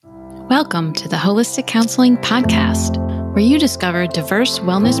Welcome to the Holistic Counseling Podcast, where you discover diverse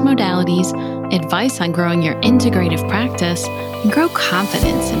wellness modalities, advice on growing your integrative practice, and grow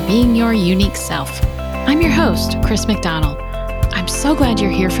confidence in being your unique self. I'm your host, Chris McDonald. I'm so glad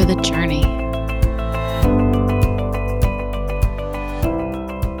you're here for the journey.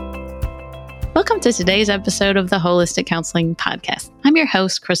 Welcome to today's episode of the Holistic Counseling Podcast. I'm your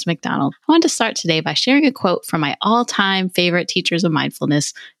host, Chris McDonald. I want to start today by sharing a quote from my all-time favorite teachers of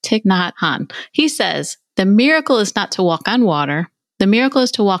mindfulness, Thich Nhat Hanh. He says, "The miracle is not to walk on water. The miracle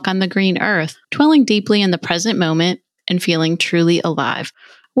is to walk on the green earth, dwelling deeply in the present moment and feeling truly alive,"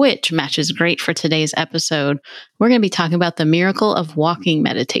 which matches great for today's episode. We're going to be talking about the miracle of walking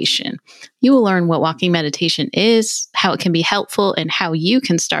meditation. You will learn what walking meditation is, how it can be helpful, and how you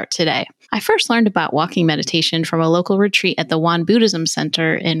can start today. I first learned about walking meditation from a local retreat at the Won Buddhism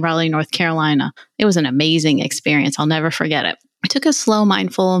Center in Raleigh, North Carolina. It was an amazing experience. I'll never forget it. I took a slow,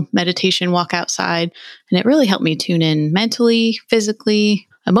 mindful meditation walk outside, and it really helped me tune in mentally, physically,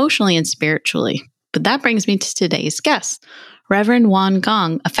 emotionally, and spiritually. But that brings me to today's guest, Reverend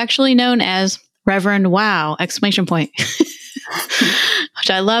Gong, affectionately known as Reverend Wow! Which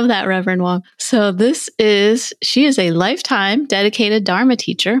I love that, Reverend Wong. So she is a lifetime dedicated Dharma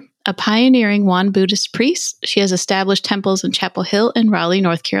teacher, a pioneering Won Buddhist priest. She has established temples in Chapel Hill and Raleigh,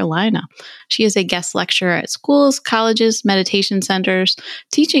 North Carolina. She is a guest lecturer at schools, colleges, meditation centers,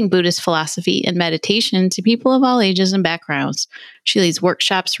 teaching Buddhist philosophy and meditation to people of all ages and backgrounds. She leads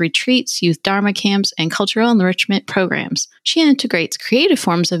workshops, retreats, youth Dharma camps, and cultural enrichment programs. She integrates creative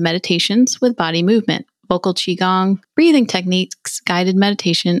forms of meditations with body movement, vocal qigong, breathing techniques, guided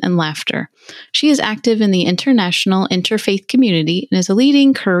meditation, and laughter. She is active in the international interfaith community and is a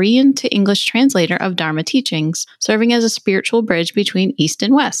leading Korean to English translator of Dharma teachings, serving as a spiritual bridge between East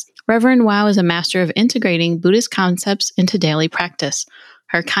and West. Reverend Wow is a master of integrating Buddhist concepts into daily practice.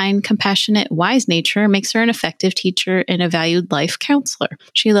 Her kind, compassionate, wise nature makes her an effective teacher and a valued life counselor.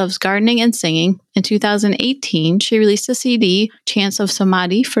 She loves gardening and singing. In 2018, she released a CD, Chants of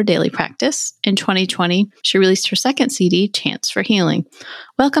Samadhi for Daily Practice. In 2020, she released her second CD, Chants for Healing.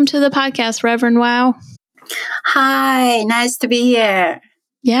 Welcome to the podcast, Reverend Wow. Hi, nice to be here.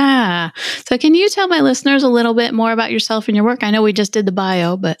 Yeah. So can you tell my listeners a little bit more about yourself and your work? I know we just did the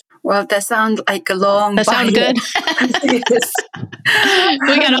bio, but... Well, that sounds like a long bio. That sounds good? Yes.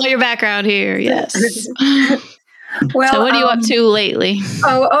 We got all your background here, yes. Well, so what are you up to lately?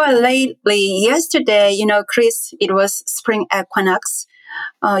 Lately, yesterday, Chris, it was spring equinox.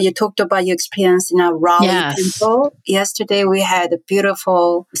 You talked about your experience in a Raleigh temple. Yesterday, we had a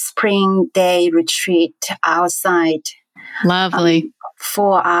beautiful spring day retreat outside. Lovely.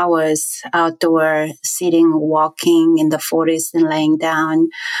 4 hours outdoor, sitting, walking in the forest and laying down.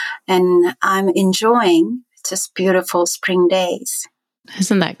 And I'm enjoying just beautiful spring days.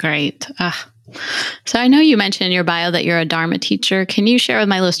 Isn't that great? So I know you mentioned in your bio that you're a Dharma teacher. Can you share with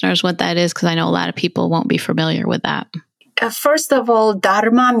my listeners what that is? Because I know a lot of people won't be familiar with that. First of all,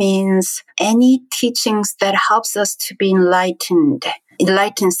 Dharma means any teachings that helps us to be enlightened.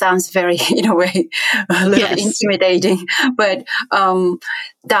 Enlightened sounds very, in a way, a little bit intimidating, but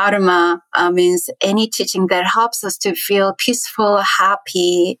Dharma means any teaching that helps us to feel peaceful,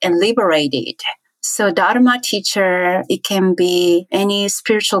 happy, and liberated. So Dharma teacher, it can be any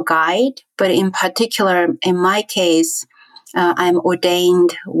spiritual guide, but in particular, in my case, I'm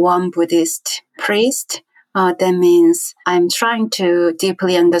ordained Won Buddhist priest. That means I'm trying to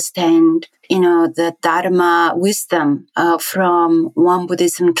deeply understand, the Dharma wisdom from Won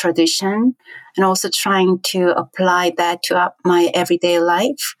Buddhism tradition, and also trying to apply that to my everyday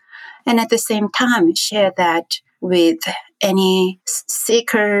life. And at the same time, share that with any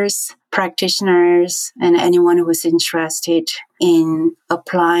seekers, practitioners, and anyone who's interested in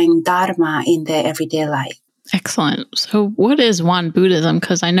applying Dharma in their everyday life. Excellent. So what is Won Buddhism?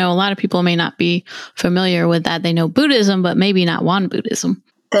 Because I know a lot of people may not be familiar with that. They know Buddhism, but maybe not Won Buddhism.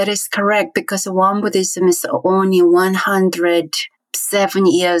 That is correct, because Won Buddhism is only 107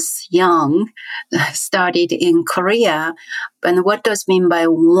 years young, started in Korea. And what does mean by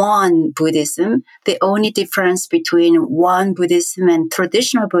Won Buddhism? The only difference between Won Buddhism and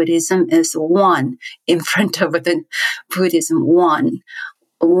traditional Buddhism is Won in front of the Buddhism. Won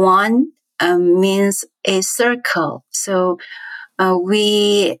means a circle. So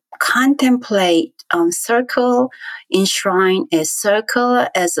we contemplate circle, enshrine a circle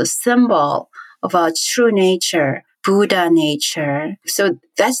as a symbol of our true nature, Buddha nature. So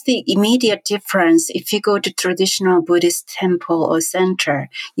that's the immediate difference. If you go to traditional Buddhist temple or center,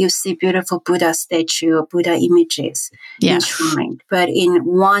 you see beautiful Buddha statue, Buddha images enshrined. But in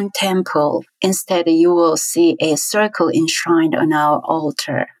one temple, instead you will see a circle enshrined on our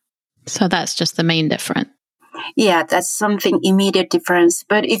altar. So that's just the main difference. Yeah, that's something immediate difference.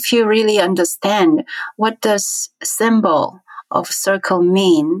 But if you really understand what does symbol of circle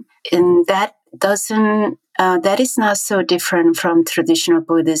mean, and that doesn't that is not so different from traditional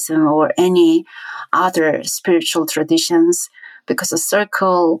Buddhism or any other spiritual traditions, because a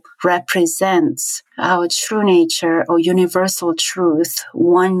circle represents our true nature or universal truth,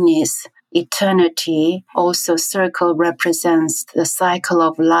 oneness, eternity. Also, circle represents the cycle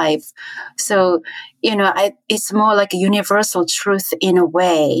of life. So, it's more like a universal truth in a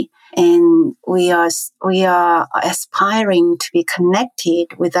way. And we are aspiring to be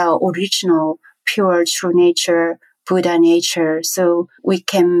connected with our original pure true nature, Buddha nature. So we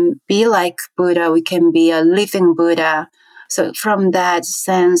can be like Buddha, we can be a living Buddha. So from that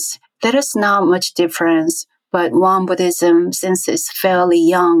sense, there is not much difference. But Won Buddhism, since it's fairly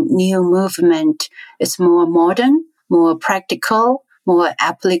young, new movement, is more modern, more practical, more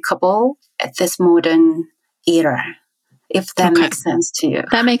applicable at this modern era, if that makes sense to you.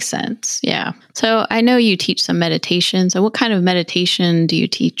 That makes sense. Yeah. So I know you teach some meditation. So what kind of meditation do you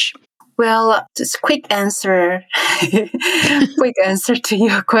teach? Well, just quick answer to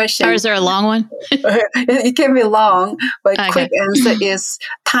your question. Or is there a long one? It can be long, but quick answer is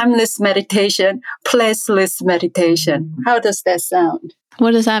timeless meditation, placeless meditation. How does that sound?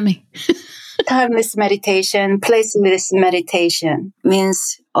 What does that mean? Timeless meditation, placeless meditation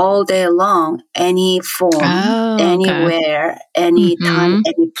means all day long, any form, anywhere, any time,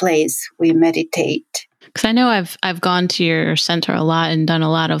 any place we meditate. Because I know I've gone to your center a lot and done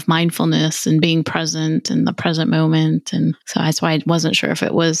a lot of mindfulness and being present in the present moment. And so that's why I wasn't sure if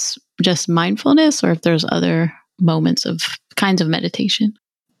it was just mindfulness or if there's other moments of kinds of meditation.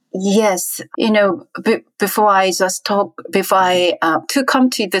 Yes. Before I to come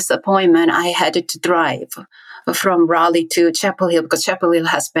to this appointment, I had to drive from Raleigh to Chapel Hill because Chapel Hill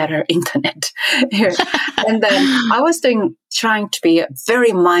has better internet here. And then I was trying to be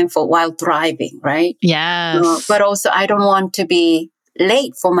very mindful while driving, right? Yes. But also I don't want to be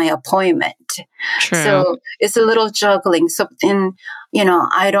late for my appointment. True. So it's a little juggling. So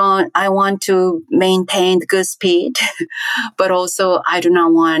I want to maintain the good speed, but also I do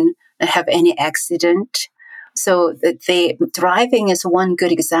not want to have any accident. So the driving is one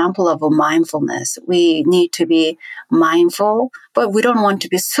good example of a mindfulness. We need to be mindful, but we don't want to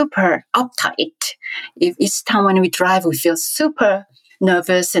be super uptight. If each time when we drive, we feel super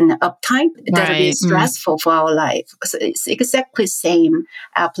nervous and uptight, that'll be stressful for our life. So it's exactly the same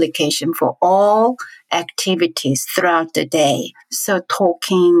application for all activities throughout the day. So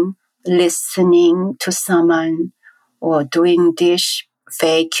talking, listening to someone, or doing dish,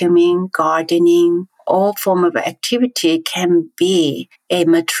 vacuuming, gardening, all form of activity can be a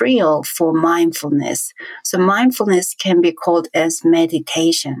material for mindfulness. So mindfulness can be called as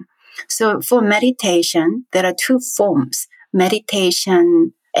meditation. So for meditation, there are two forms.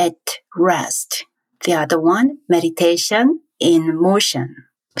 Meditation at rest. The other one, meditation in motion.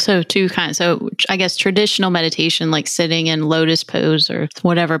 So two kinds. So I guess traditional meditation, like sitting in lotus pose or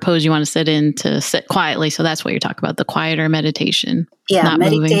whatever pose you want to sit in to sit quietly. So that's what you're talking about, the quieter meditation. Yeah, not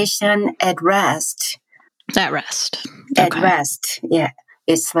meditation moving. At rest. At rest. At rest, yeah.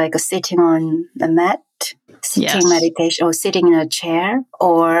 It's like sitting on a mat, sitting meditation, or sitting in a chair,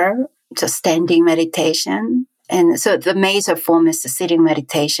 or just standing meditation. And so the major form is the sitting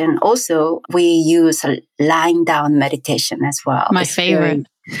meditation. Also, we use a lying down meditation as well. My favorite.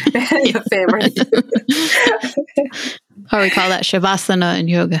 Your favorite. Or we call that Shavasana in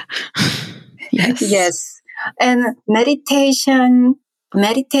yoga. Yes. Yes. And meditation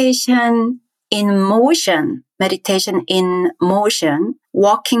in motion,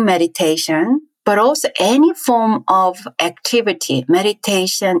 walking meditation, but also any form of activity,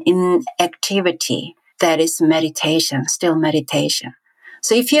 meditation in activity. That is meditation, still meditation.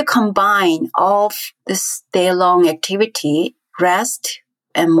 So if you combine all this day-long activity, rest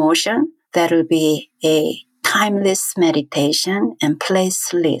and motion, that will be a timeless meditation and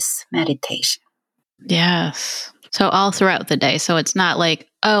placeless meditation. Yes. So all throughout the day. So it's not like,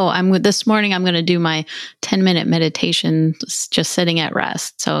 this morning I'm going to do my 10-minute meditation just sitting at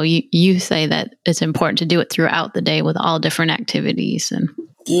rest. So you say that it's important to do it throughout the day with all different activities.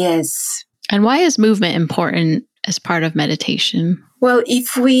 Yes. And why is movement important as part of meditation? Well,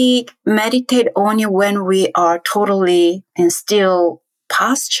 if we meditate only when we are totally in still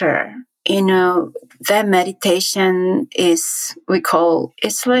posture, that meditation it's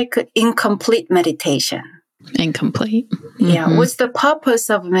like incomplete meditation. Incomplete. Mm-hmm. Yeah. What's the purpose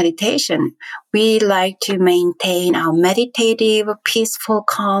of meditation? We like to maintain our meditative, peaceful,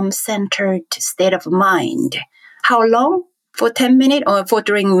 calm, centered state of mind. How long? for 10 minutes or for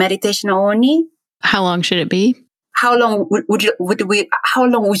during meditation only? How long should it be? How long how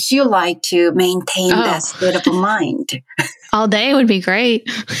long would you like to maintain that state of mind? All day would be great.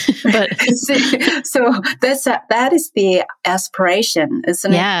 But so that is the aspiration,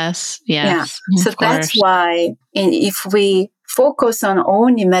 isn't it? Yes. Yeah. So that's why if we focus on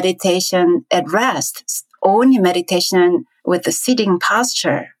only meditation at rest, only meditation with the sitting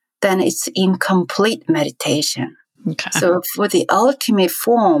posture, then it's incomplete meditation. Okay. So for the ultimate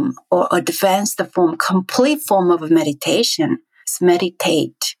form or advanced form, complete form of meditation, is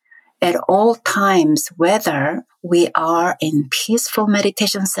meditate at all times, whether we are in peaceful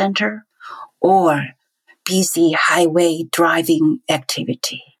meditation center or busy highway driving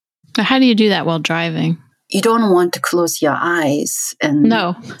activity. How do you do that while driving? You don't want to close your eyes and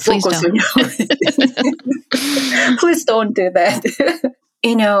focus on your Please don't do that.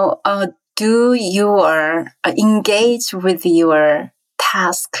 Do your engage with your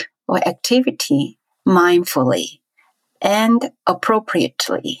task or activity mindfully and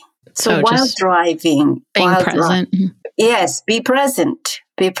appropriately. So while driving, being present. Yes, be present.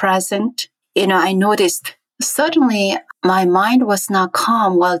 Be present. I noticed suddenly my mind was not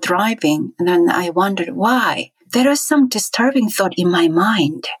calm while driving, and then I wondered why. There was some disturbing thought in my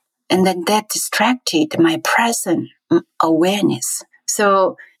mind, and then that distracted my present awareness.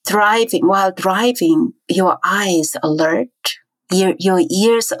 So while driving, your eyes alert, your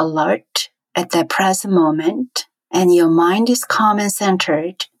ears alert at that present moment, and your mind is calm and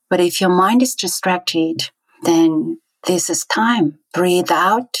centered. But if your mind is distracted, then this is time. Breathe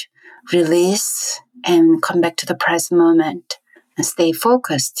out, release, and come back to the present moment and stay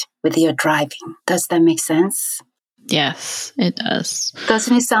focused with your driving. Does that make sense? Yes, it does.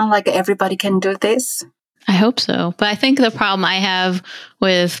 Doesn't it sound like everybody can do this? I hope so. But I think the problem I have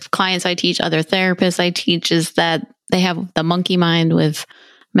with clients I teach, other therapists I teach, is that they have the monkey mind with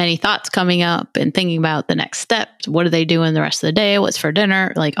many thoughts coming up and thinking about the next steps. What are they doing the rest of the day? What's for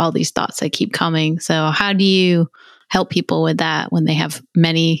dinner? Like all these thoughts that keep coming. So how do you help people with that when they have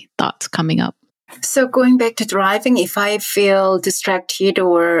many thoughts coming up? So going back to driving, if I feel distracted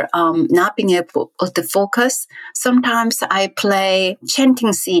or not being able to focus, sometimes I play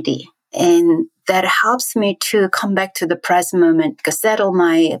chanting CD, and that helps me to come back to the present moment, settle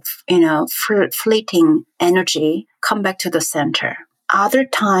my, fleeting energy, come back to the center. Other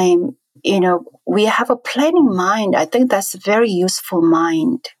time, we have a planning mind. I think that's a very useful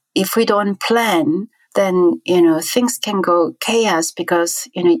mind. If we don't plan, then, things can go chaos because,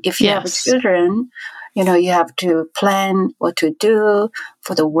 if you have children, you have to plan what to do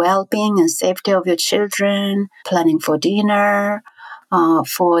for the well-being and safety of your children, planning for dinner,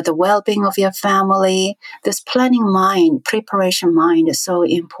 for the well-being of your family. This planning mind, preparation mind is so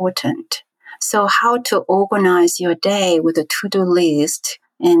important. So how to organize your day with a to-do list.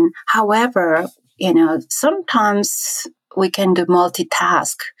 And however, sometimes we can do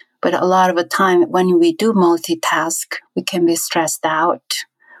multitask, but a lot of the time when we do multitask, we can be stressed out.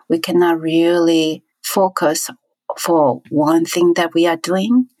 We cannot really focus for one thing that we are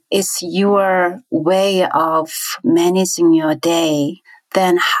doing. It's your way of managing your day.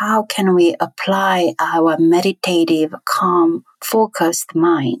 Then how can we apply our meditative, calm, focused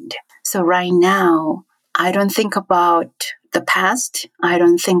mind? So right now, I don't think about the past. I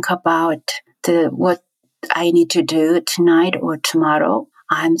don't think about what I need to do tonight or tomorrow.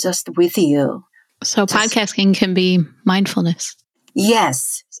 I'm just with you. So podcasting can be mindfulness.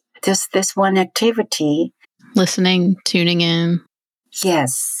 Yes. Just this one activity. Listening, tuning in.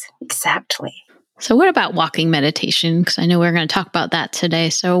 Yes, exactly. So what about walking meditation? Because I know we're going to talk about that today.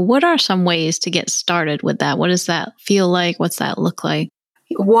 So what are some ways to get started with that? What does that feel like? What's that look like?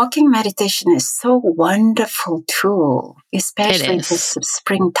 Walking meditation is so wonderful tool, especially this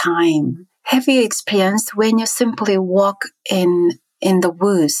springtime. Have you experienced when you simply walk in the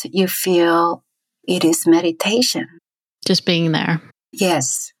woods, you feel it is meditation? Just being there.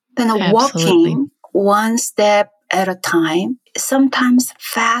 Yes. Then walking one step at a time, sometimes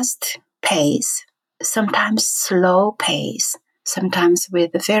fast pace, sometimes slow pace, sometimes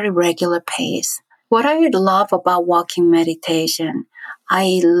with a very regular pace. What I love about walking meditation,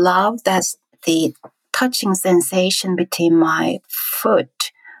 I love that the touching sensation between my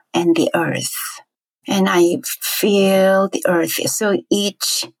foot and the earth. And I feel the earth. So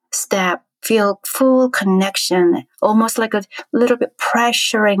each step feel full connection, almost like a little bit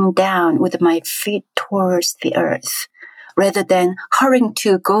pressuring down with my feet towards the earth, rather than hurrying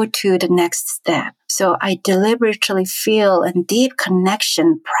to go to the next step. So I deliberately feel a deep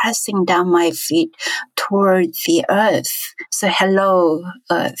connection pressing down my feet toward the earth. So hello,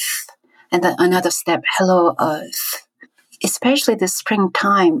 earth. And then another step, hello, earth. especially the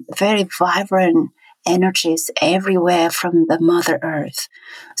springtime, very vibrant energies everywhere from the Mother Earth.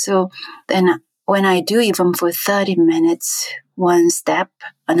 So then when I do even for 30 minutes, one step,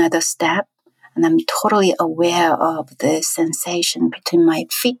 another step, and I'm totally aware of the sensation between my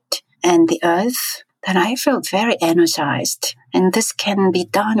feet and the earth, then I feel very energized. And this can be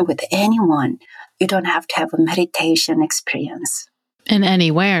done with anyone. You don't have to have a meditation experience. And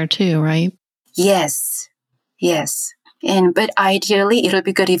anywhere too, right? Yes. But ideally, it'll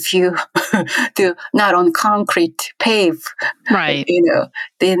be good if you do not on concrete pave, right?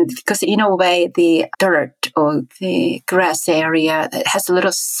 Then because in a way the dirt or the grass area has a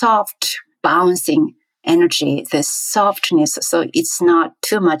little soft bouncing energy, the softness, so it's not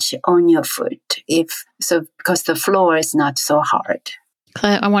too much on your foot. Because the floor is not so hard.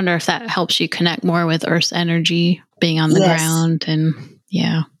 I wonder if that helps you connect more with Earth's energy, being on the ground, and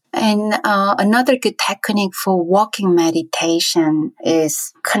yeah. And another good technique for walking meditation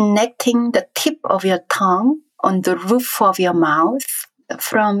is connecting the tip of your tongue on the roof of your mouth.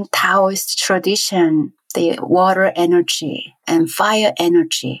 From Taoist tradition, the water energy and fire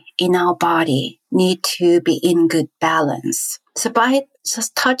energy in our body need to be in good balance. So by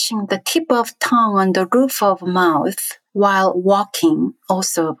just touching the tip of tongue on the roof of mouth while walking,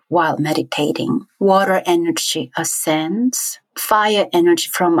 also while meditating, water energy ascends. Fire energy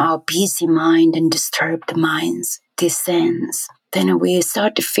from our busy mind and disturbed minds descends. Then we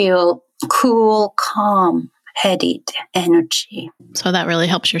start to feel cool, calm-headed energy. So that really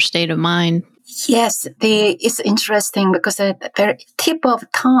helps your state of mind. Yes, it's interesting because the very tip of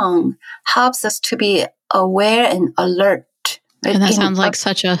tongue helps us to be aware and alert. And that sounds like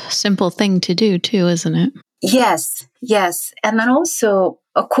such a simple thing to do too, isn't it? Yes. And then also,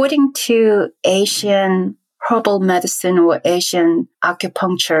 according to Asian herbal medicine or Asian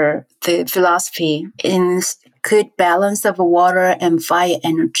acupuncture, the philosophy in good balance of water and fire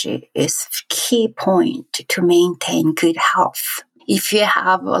energy is key point to maintain good health. If you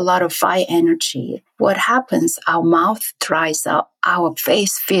have a lot of fire energy, what happens? Our mouth dries up, our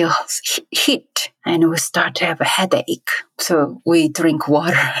face feels heat, and we start to have a headache. So we drink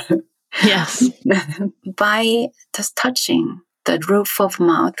water. Yes. By just touching the roof of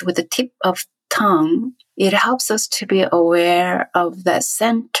mouth with the tip of tongue, it helps us to be aware of that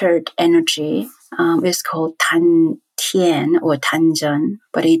centered energy. It's called Tan Tian or Tanzhen,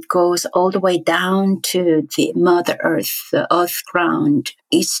 but it goes all the way down to the Mother Earth, the earth ground.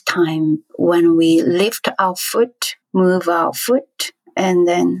 Each time when we lift our foot, move our foot, and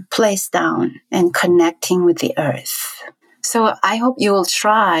then place down and connecting with the earth. So I hope you will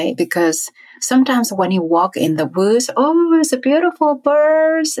try, because sometimes when you walk in the woods, it's a beautiful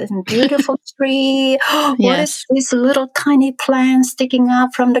birds and beautiful tree. What is this little tiny plant sticking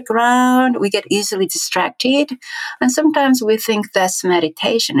up from the ground? We get easily distracted. And sometimes we think that's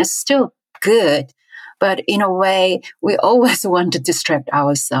meditation. It's still good. But in a way, we always want to distract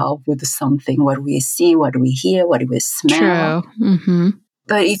ourselves with something, what we see, what we hear, what we smell. True. Mm-hmm.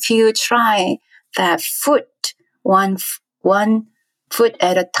 But if you try that one foot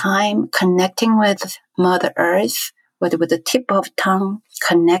at a time, connecting with Mother Earth, with the tip of tongue,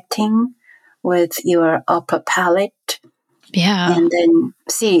 connecting with your upper palate. Yeah. And then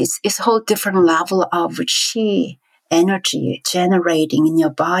see, it's a whole different level of chi energy generating in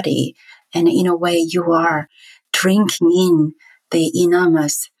your body. And in a way, you are drinking in the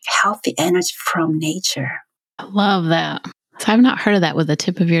enormous healthy energy from nature. I love that. So I've not heard of that, with the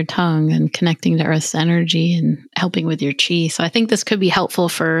tip of your tongue and connecting to Earth's energy and helping with your chi. So I think this could be helpful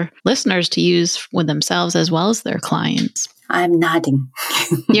for listeners to use with themselves as well as their clients. I'm nodding.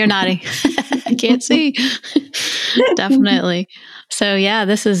 You're nodding. I can't see. Definitely. So yeah,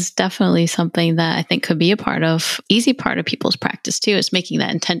 this is definitely something that I think could be easy part of people's practice too, is making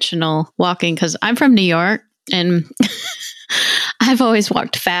that intentional walking. Because I'm from New York, and I've always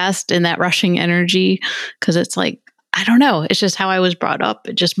walked fast in that rushing energy, because it's like, I don't know. It's just how I was brought up.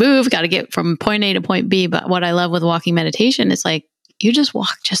 It just move, got to get from point A to point B. But what I love with walking meditation is like, you just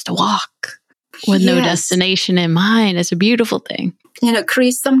walk just to walk with no destination in mind. It's a beautiful thing.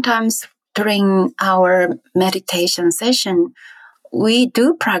 Chris, sometimes during our meditation session, we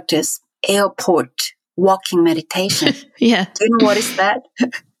do practice airport walking meditation. Yeah. Do you know what is that?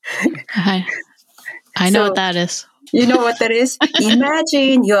 I know what that is. You know what that is?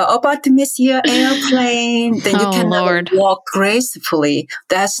 Imagine you're about to miss your airplane, then you cannot walk gracefully.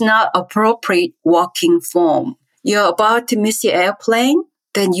 That's not appropriate walking form. You're about to miss your airplane,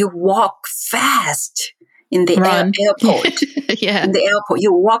 then you walk fast in the airport. Yeah. In the airport,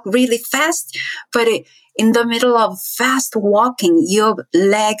 you walk really fast, but in the middle of fast walking, your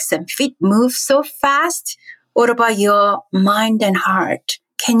legs and feet move so fast. What about your mind and heart?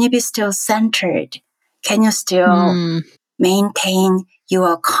 Can you be still centered? Can you still maintain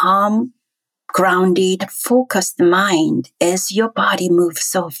your calm, grounded, focused mind as your body moves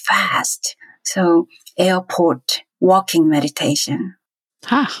so fast? So, airport walking meditation.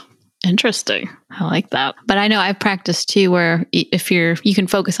 Interesting. I like that. But I know I've practiced too, where if you can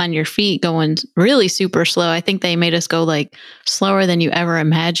focus on your feet going really super slow. I think they made us go like slower than you ever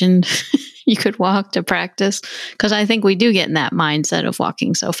imagined you could walk to practice. Cause I think we do get in that mindset of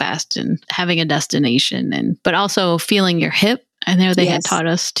walking so fast and having a destination but also feeling your hip. I know they had taught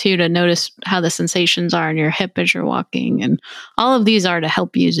us too to notice how the sensations are in your hip as you're walking. And all of these are to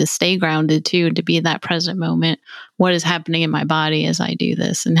help you to stay grounded too, to be in that present moment. What is happening in my body as I do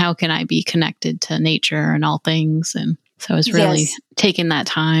this? And how can I be connected to nature and all things? And so it's really taking that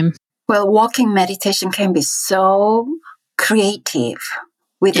time. Well, walking meditation can be so creative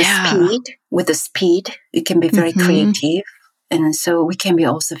with the speed. With the speed, it can be very creative. And so we can be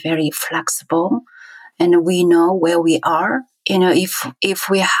also very flexible. And we know where we are. You know, if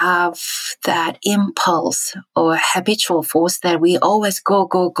we have that impulse or habitual force that we always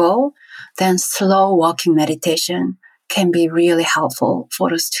go, then slow walking meditation can be really helpful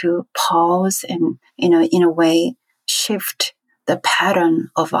for us to pause and, you know, in a way, shift the pattern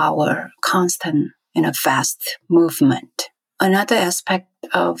of our constant, fast movement. Another aspect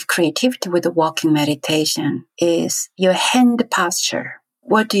of creativity with the walking meditation is your hand posture.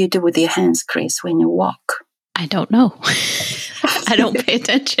 What do you do with your hands, Chris, when you walk? I don't know. I don't pay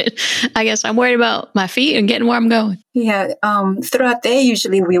attention. I guess I'm worried about my feet and getting where I'm going. Yeah. Throughout the day,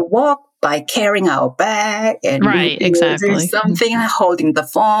 usually we walk by carrying our bag and doing something, holding the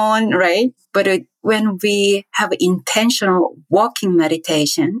phone, right? But when we have intentional walking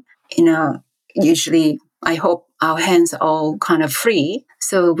meditation, usually I hope our hands are all kind of free.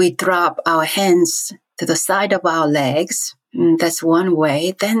 So we drop our hands to the side of our legs. That's one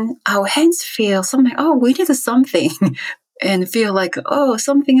way. Then our hands feel something, we did something and feel like,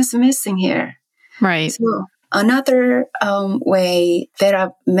 something is missing here. Right. So another way, there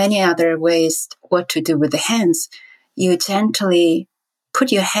are many other ways what to do with the hands. You gently put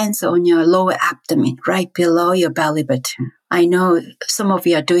your hands on your lower abdomen, right below your belly button. I know some of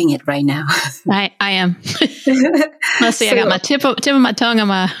you are doing it right now. I am. Let's see, I got my tip of my tongue on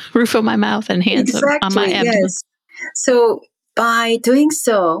my roof of my mouth and hands on my abdomen. Yes. So by doing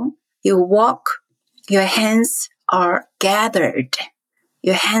so, you walk, your hands are gathered.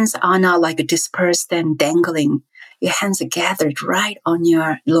 Your hands are not like dispersed and dangling. Your hands are gathered right on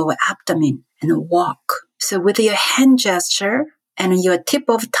your lower abdomen and walk. So with your hand gesture and your tip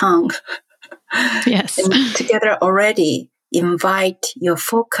of tongue, and together already invite your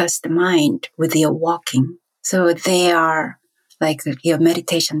focused mind with your walking. So they are like your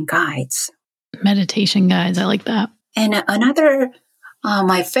meditation guides. Meditation guides, I like that. And another,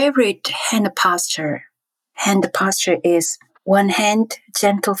 my favorite hand posture is one hand,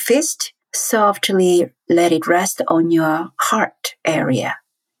 gentle fist, softly let it rest on your heart area.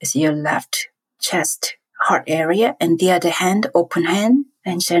 It's your left chest, heart area, and the other hand, open hand,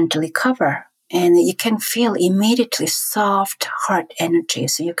 and gently cover. And you can feel immediately soft heart energy.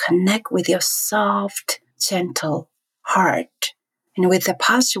 So you connect with your soft, gentle heart. And with the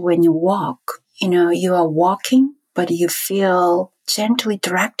posture when you walk, you are walking, but you feel gently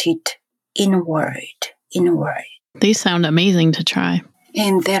directed inward. These sound amazing to try.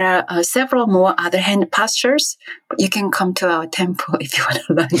 And there are several more other hand postures. You can come to our temple if you want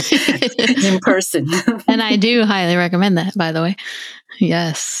to learn in person. And I do highly recommend that, by the way.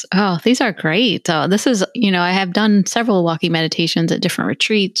 Yes. Oh, these are great. This is, I have done several walking meditations at different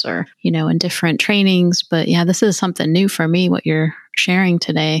retreats or, in different trainings. But yeah, this is something new for me, what you're sharing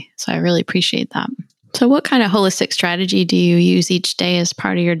today. So I really appreciate that. So what kind of holistic strategy do you use each day as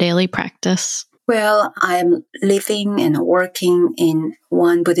part of your daily practice? Well, I'm living and working in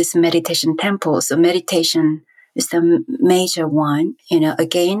one Buddhist meditation temple. So meditation is the major one.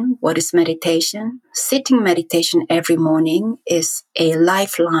 Again, what is meditation? Sitting meditation every morning is a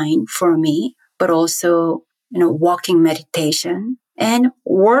lifeline for me, but also, walking meditation and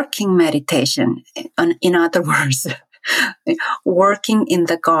working meditation. In other words, working in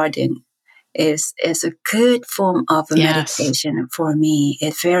the garden is a good form of meditation for me.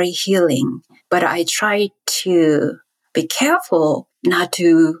 It's very healing. But I try to be careful not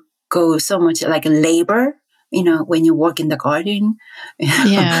to go so much like labor. When you work in the garden, you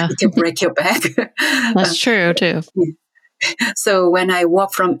can break your back. That's true too. So when I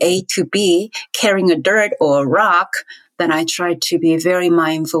walk from A to B, carrying a dirt or a rock, then I try to be very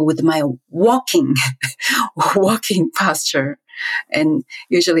mindful with my walking posture. And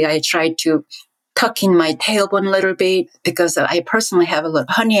usually I try to tuck in my tailbone a little bit because I personally have a little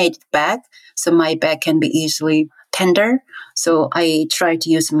herniated back, so my back can be easily tender. So I try to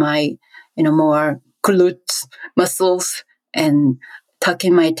use my, more glutes muscles and tuck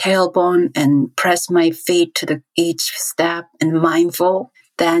in my tailbone and press my feet to each step and mindful.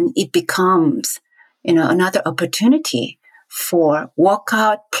 Then it becomes, another opportunity for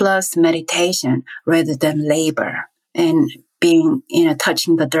workout plus meditation rather than labor and being,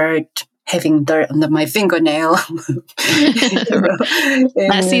 touching the dirt, having dirt under my fingernail.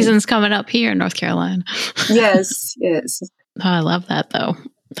 That season's coming up here in North Carolina. Yes. Oh, I love that though.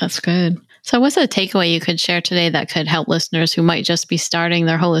 That's good. So what's a takeaway you could share today that could help listeners who might just be starting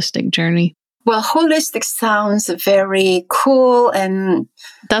their holistic journey? Well, holistic sounds very cool and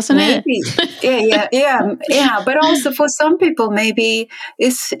doesn't maybe, it? yeah. But also for some people, maybe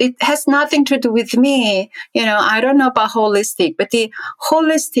it has nothing to do with me. I don't know about holistic, but the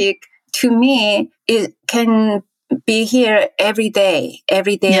holistic to me, it can be here every day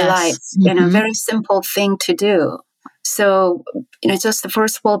Yes. life, very simple thing to do. So, just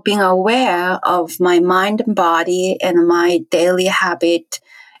first of all, being aware of my mind and body and my daily habit,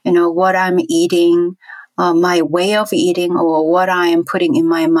 what I'm eating, my way of eating or what I am putting in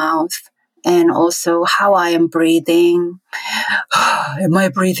my mouth, and also how I am breathing. Am I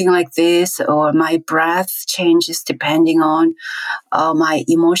breathing like this? Or my breath changes depending on my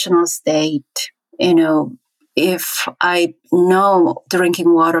emotional state. If I know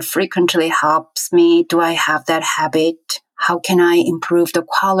drinking water frequently helps me, do I have that habit? How can I improve the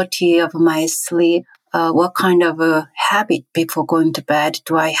quality of my sleep? What kind of a habit before going to bed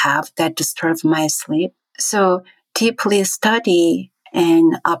do I have that disturb my sleep? So deeply study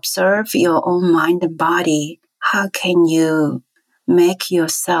and observe your own mind and body. How can you make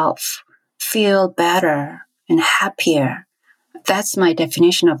yourself feel better and happier? That's my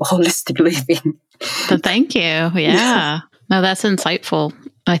definition of holistic living. Thank you. Yeah. No, that's insightful.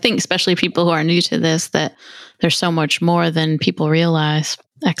 I think especially people who are new to this, that there's so much more than people realize.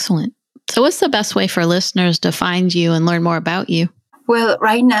 Excellent. So what's the best way for listeners to find you and learn more about you? Well,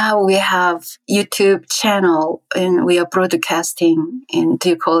 right now we have YouTube channel and we are broadcasting and do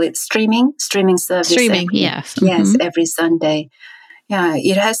you call it streaming service? Streaming, yes. Yes, every Sunday. Yeah,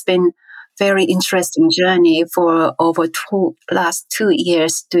 it has been very interesting journey for over last 2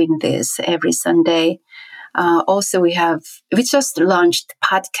 years doing this every Sunday. Also, we just launched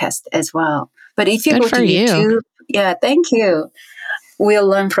podcast as well. But if you Good go for to you. YouTube, yeah, thank you. We'll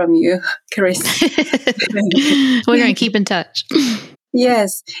learn from you, Chris. We're going to keep in touch.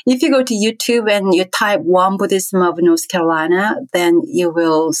 Yes. If you go to YouTube and you type One Buddhism of North Carolina, then you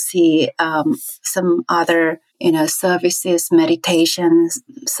will see some other, services, meditations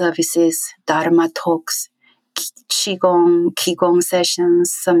services, Dharma talks, Qigong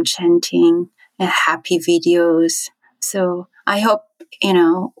sessions, some chanting, and happy videos. So I hope,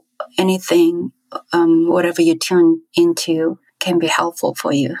 anything, whatever you tune into can be helpful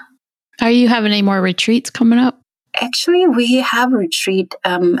for you. Are you having any more retreats coming up? Actually, we have retreat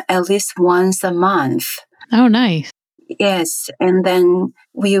at least once a month. Oh, nice. Yes. And then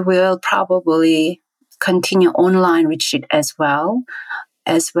we will probably continue online retreat as well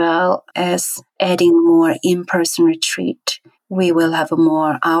as adding more in-person retreat. We will have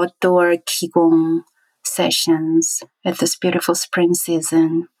more outdoor Qigong sessions at this beautiful spring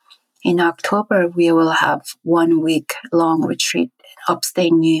season. In October, we will have 1 week long retreat in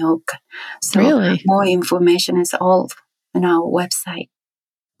upstate New York. So Really? More information is all on our website.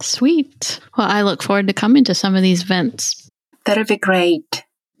 Sweet. Well, I look forward to coming to some of these events. That'll be great.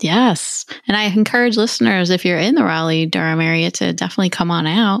 Yes. And I encourage listeners, if you're in the Raleigh-Durham area, to definitely come on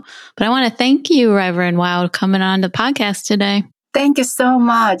out. But I want to thank you, Reverend Wild, coming on the podcast today. Thank you so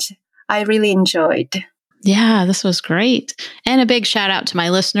much. I really enjoyed. Yeah, this was great. And a big shout out to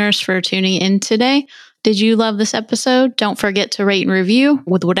my listeners for tuning in today. Did you love this episode? Don't forget to rate and review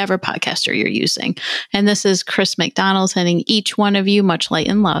with whatever podcaster you're using. And this is Chris McDonald sending each one of you much light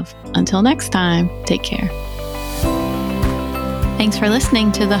and love. Until next time, take care. Thanks for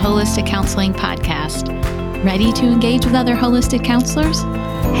listening to the Holistic Counseling Podcast. Ready to engage with other holistic counselors?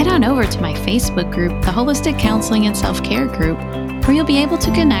 Head on over to my Facebook group, the Holistic Counseling and Self-Care Group, where you'll be able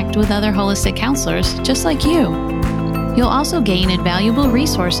to connect with other holistic counselors just like you. You'll also gain invaluable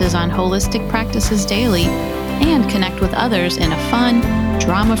resources on holistic practices daily and connect with others in a fun,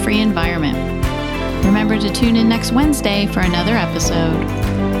 drama-free environment. Remember to tune in next Wednesday for another episode.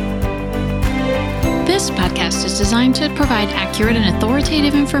 This podcast is designed to provide accurate and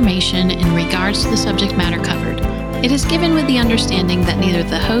authoritative information in regards to the subject matter covered. It is given with the understanding that neither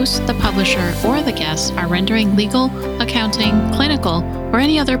the host, the publisher, or the guests are rendering legal, accounting, clinical, or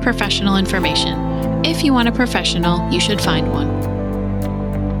any other professional information. If you want a professional, you should find one.